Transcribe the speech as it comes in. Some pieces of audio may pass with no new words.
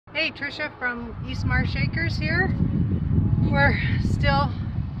Hey, Tricia from East Marsh Acres here. We're still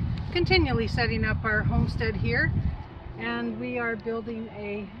continually setting up our homestead here, and we are building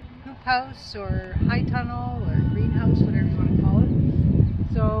a hoop house or high tunnel or greenhouse, whatever you want to call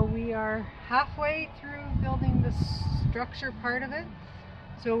it. So we are halfway through building the structure part of it.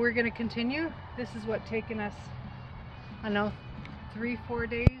 So we're going to continue. This is what taken us, I don't know, 3-4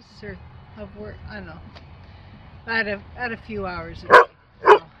 days or of work. I don't know. At a few hours a day. So.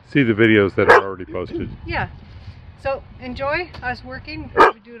 See the videos that are already posted. Yeah. So enjoy us working.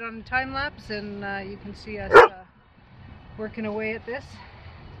 We do it on a time lapse, and you can see us working away at this,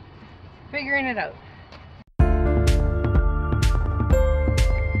 figuring it out.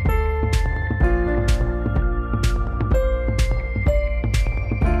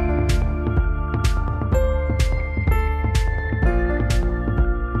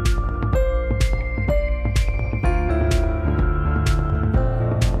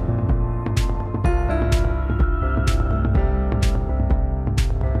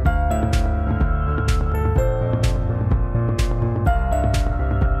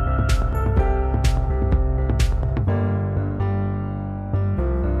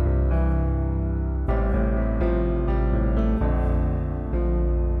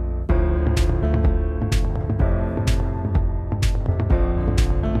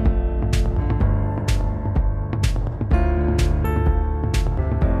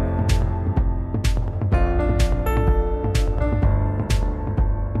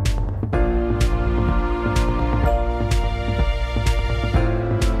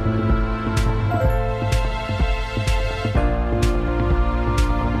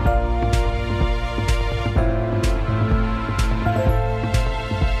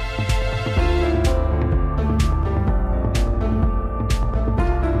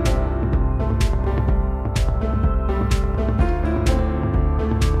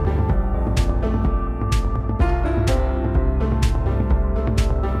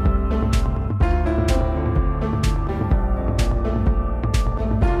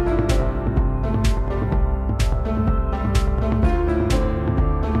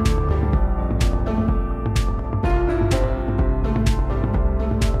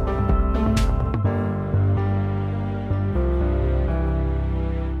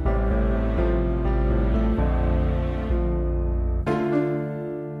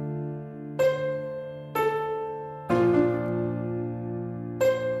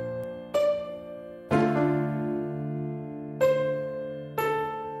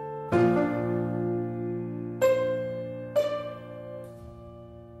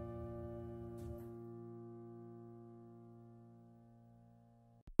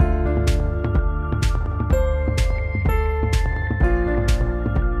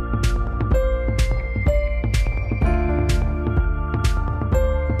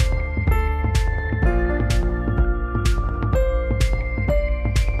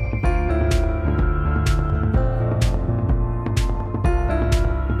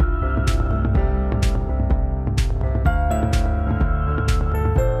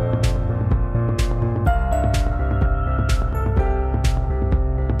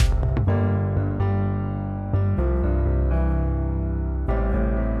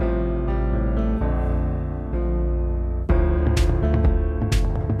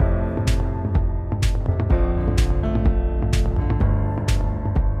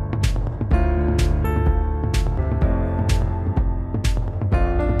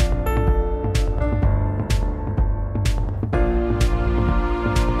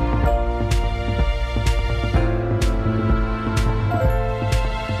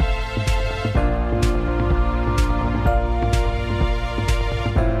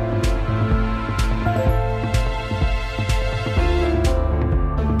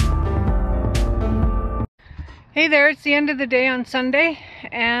 Hey there, it's the end of the day on Sunday,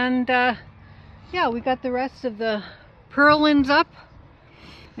 and yeah, we got the rest of the purlins up,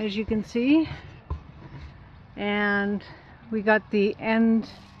 as you can see, and we got the end.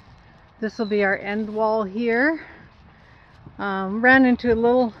 This will be our end wall here. Ran into a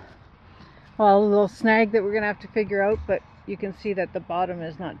little snag that we're gonna have to figure out, but you can see that the bottom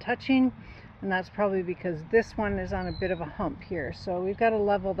is not touching, and that's probably because this one is on a bit of a hump here, so we've got to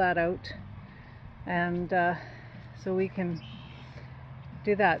level that out, and so we can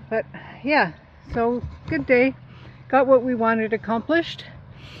do that. But yeah, so good day, got what we wanted accomplished,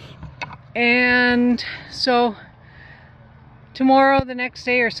 and so tomorrow, the next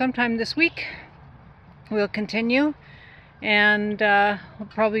day, or sometime this week, we'll continue, and we'll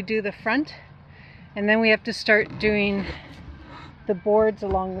probably do the front, and then we have to start doing the boards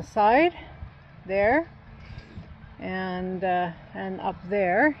along the side there, and up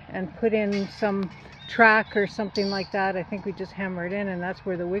there, and put in some track or something like that. I think we just hammer it in, and that's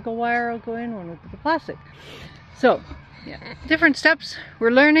where the wiggle wire will go in when we put the plastic. So yeah, different steps,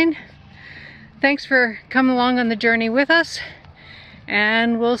 we're learning. Thanks for coming along on the journey with us,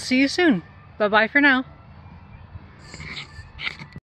 and we'll see you soon. Bye bye for now.